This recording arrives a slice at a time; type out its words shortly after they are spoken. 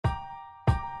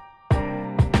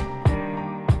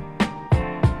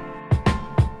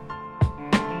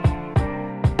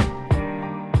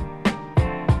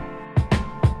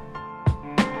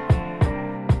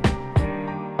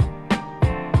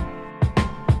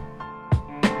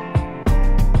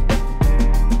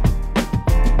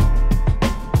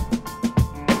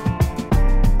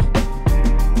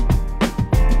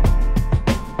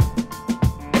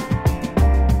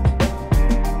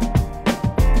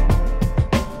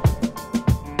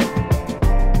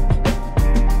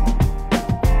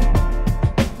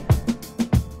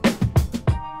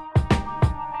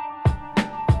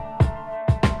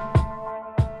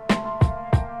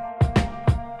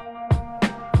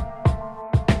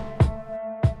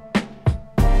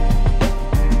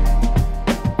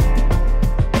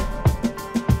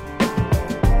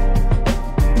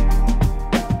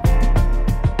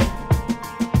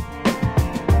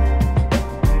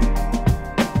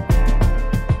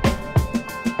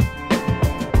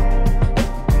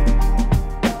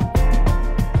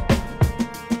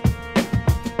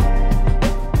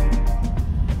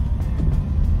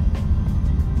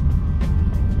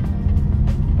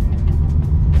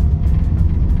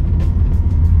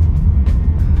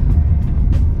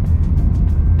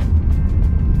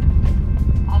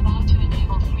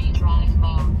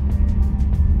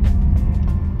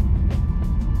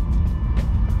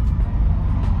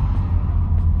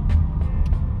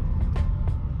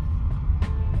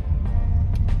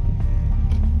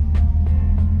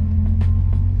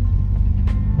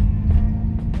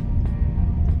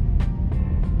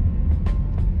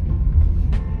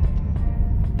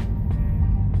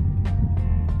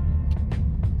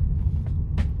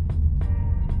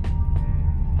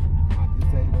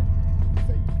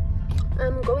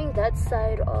that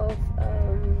side of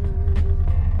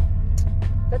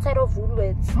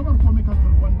Woolworths.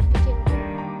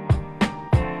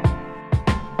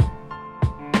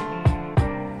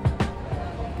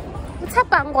 What's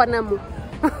happening?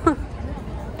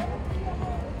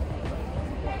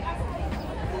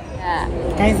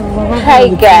 Hi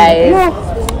guys,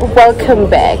 welcome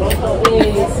back.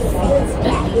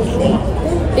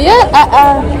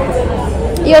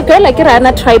 Your girl like ran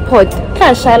a tripod.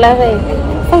 Kashala re.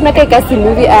 Phone ka ka si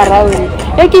movie around.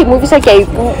 Eke movie sa kay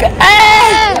book.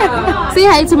 Say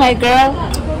hi to my girl.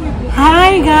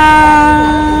 Hi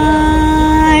guys.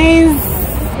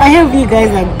 I hope you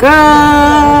guys are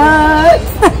good.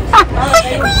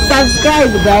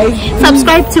 Subscribe guys.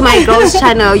 Subscribe to my girl's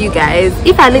channel, you guys.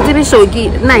 If I literally show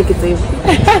you,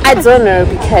 I don't know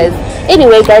because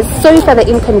anyway guys, sorry for the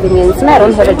inconvenience. I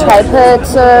don't have a tripod.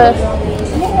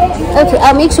 Okay,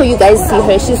 I'll make sure you guys see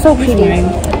her. She's so pretty.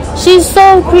 She's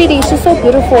so pretty. She's so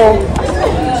beautiful.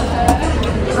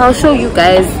 I'll show you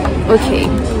guys. Okay.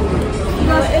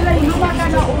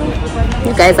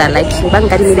 You guys are like Someone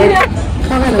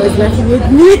was laughing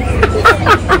at me.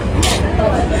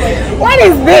 What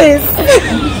is this?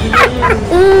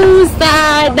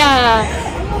 Sada.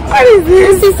 What is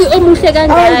this? And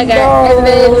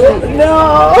then No.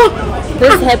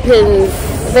 this happens.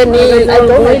 The nail. I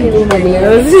don't like the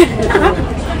nails.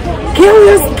 Kill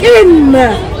your skin.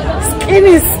 Skin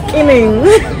is skinning.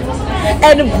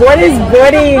 And body is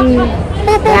bodying.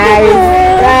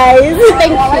 Guys.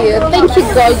 Thank you,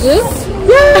 gorgeous.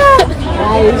 Yeah.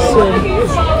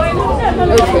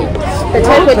 Okay. The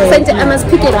tripod center, I must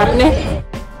pick it up, ne?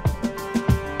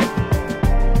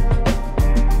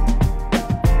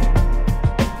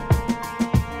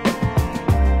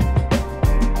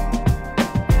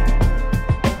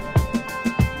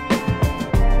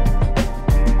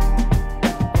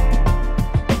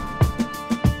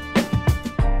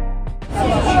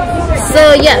 So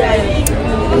yeah,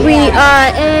 we are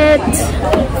at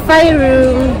Fire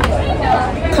Room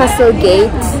Castle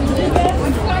Gate.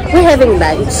 We're having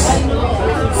lunch.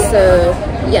 So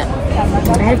yeah,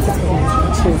 I have to take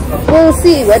pictures. we'll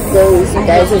see what goes. You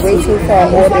guys are waiting for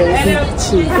our orders.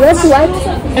 You have to what?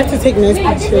 I have to take nice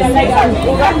pictures.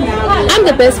 I'm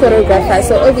the best photographer,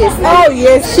 so obviously. Oh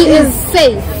yes, She is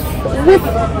safe with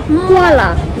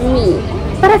Mwala, me.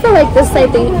 But I feel like this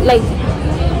side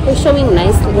they're showing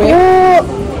nicely. Oh,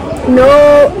 No,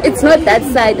 it's not that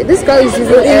side. This girl is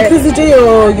using increase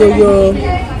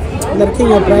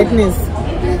your brightness.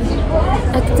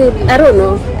 active. I don't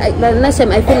know. But last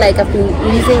time I feel like I've been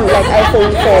using like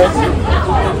iPhone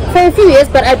for a few years,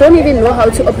 but I don't even know how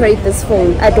to operate this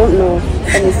phone. I don't know.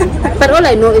 Honestly. But all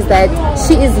I know is that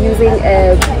she is using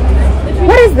a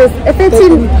what is this? A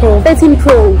 13 Pro. 13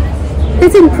 Pro.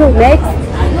 13 Pro Max.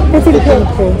 13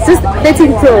 Pro. Just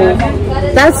 13 Pro.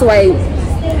 That's why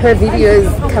her videos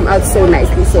come out so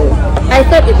nicely. So I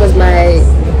thought it was my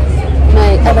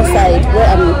other side where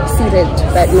I'm seated,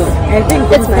 but no. I think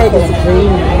this side is very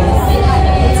nice.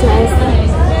 It's nice.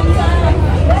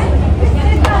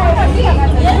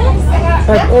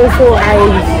 But also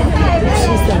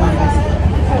she's the one.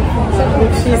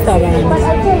 But I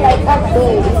feel like up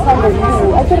there is kind of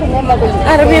cool. I can remember the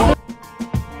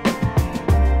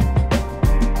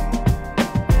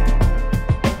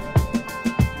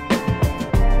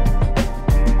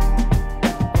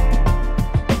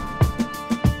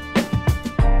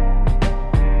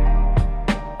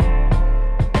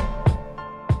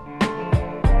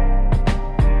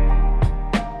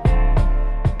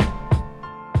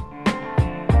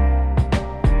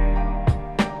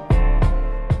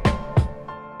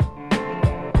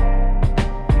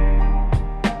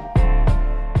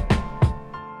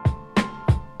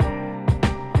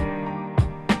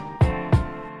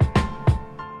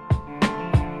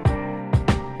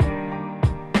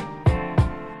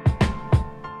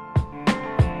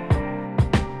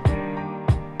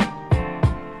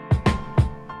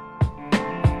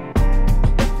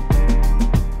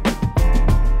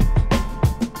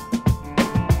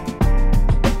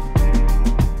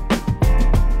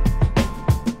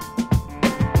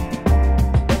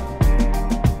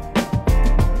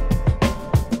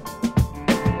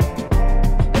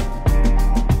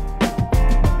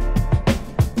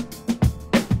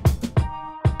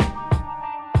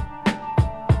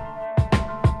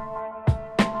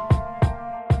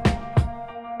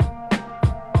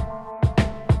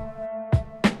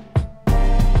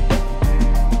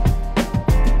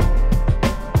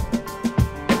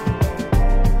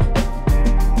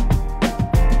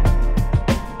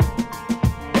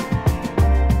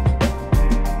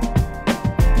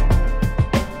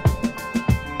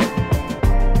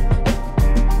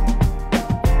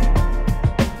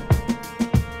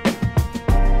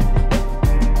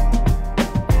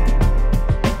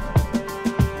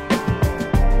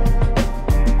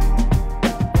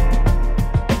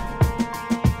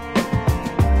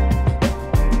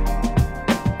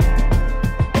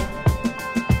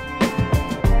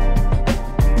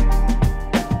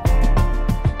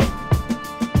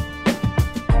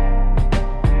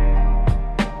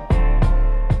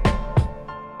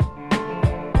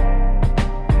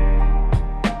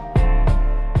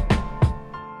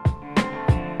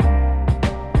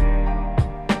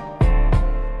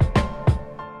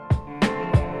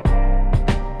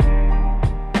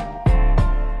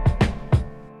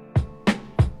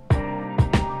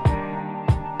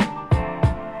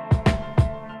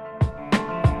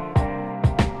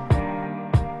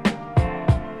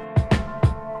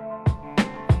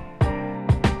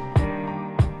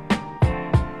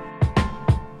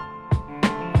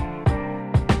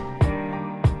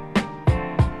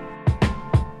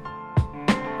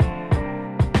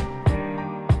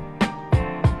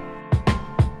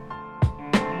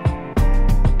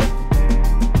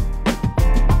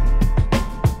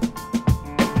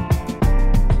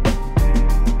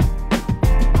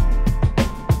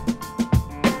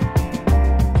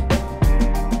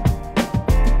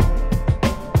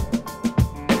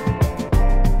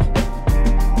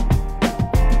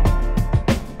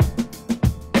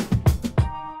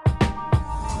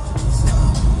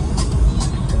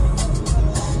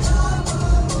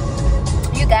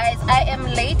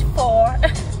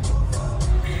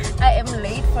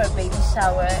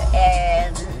shower,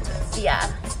 and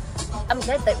yeah, I'm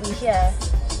glad that we're here.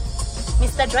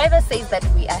 Mr. Driver says that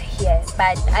we are here,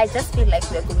 but I just feel like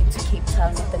we're going to Cape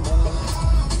Town at the moment.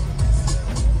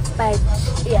 But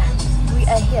yeah, we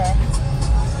are here.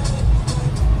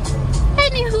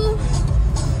 Anywho,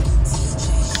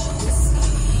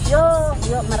 yo,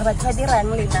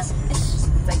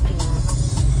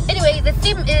 anyway, the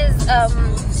theme is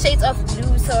shades of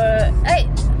blue. So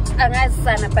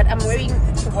but I'm wearing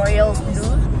royal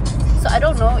blue, so I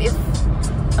don't know if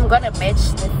I'm gonna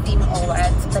match the theme or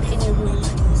what. But anywho,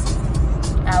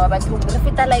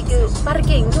 like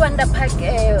parking to under park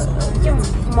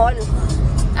mall.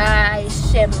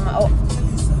 Shem or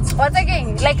what's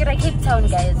again? Like in Cape Town,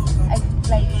 guys.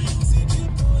 Like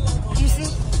you see,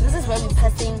 this is where we're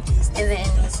passing, and then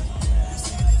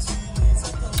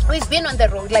we've been on the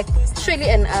road like surely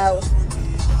an hour.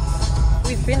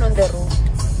 We've been on the road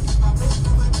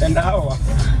an hour.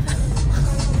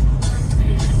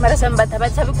 Mara sambata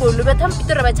bachabi kulu batham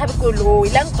pitora bachabi kulu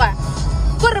ilangqa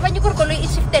gore ba nyiko kolo I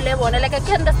shiftele bona. Like I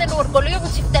can't understand gore kolo yo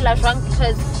shiftela jwang,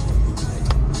 because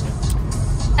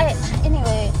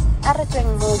anyway, I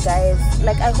reckon more, guys.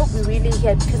 Like I hope we really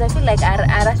here, because I feel like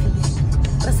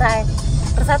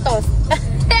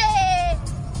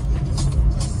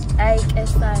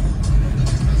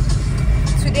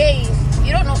today,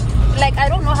 you don't know, like I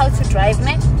don't know how to drive,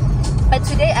 man. But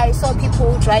today I saw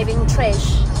people driving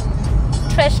trash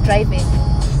driving.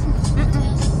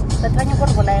 But when you go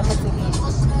to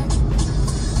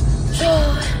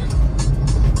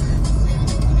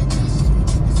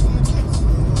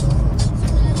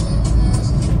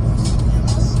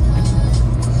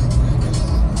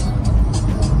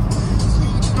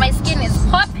my skin is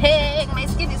popping, my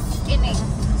skin is skinning.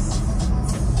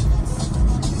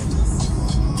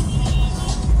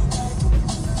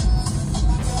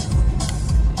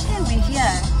 And we're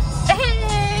here.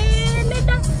 Hey,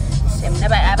 later. Shem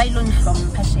never have I learned from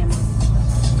Hashem.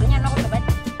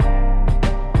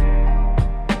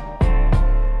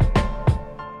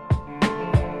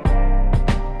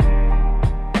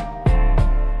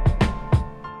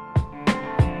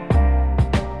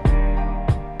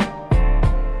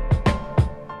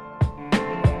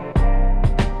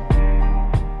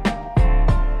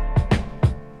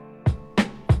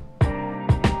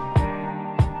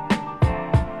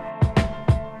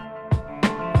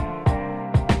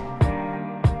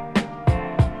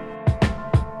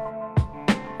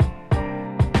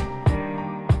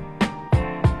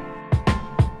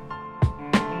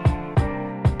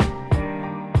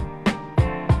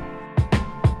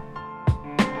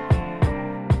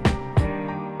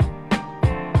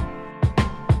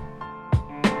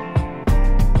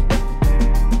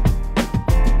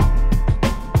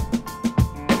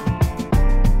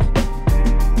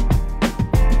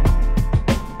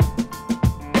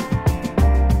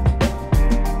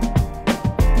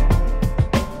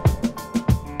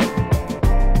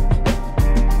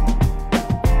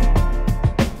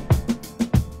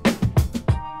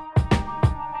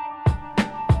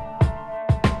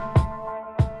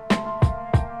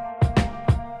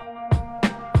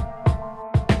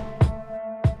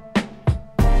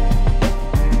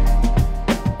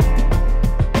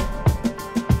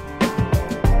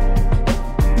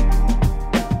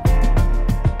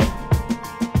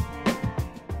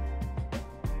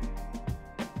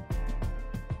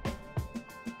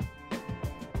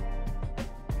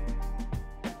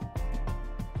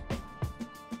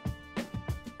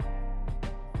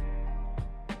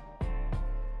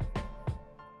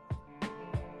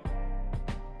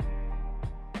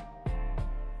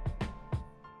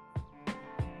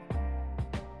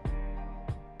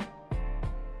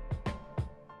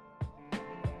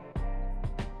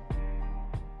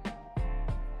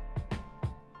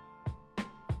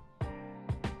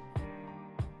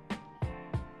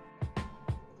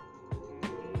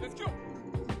 Let's go.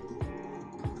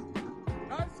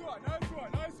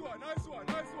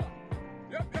 Nice one.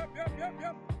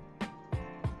 Yep.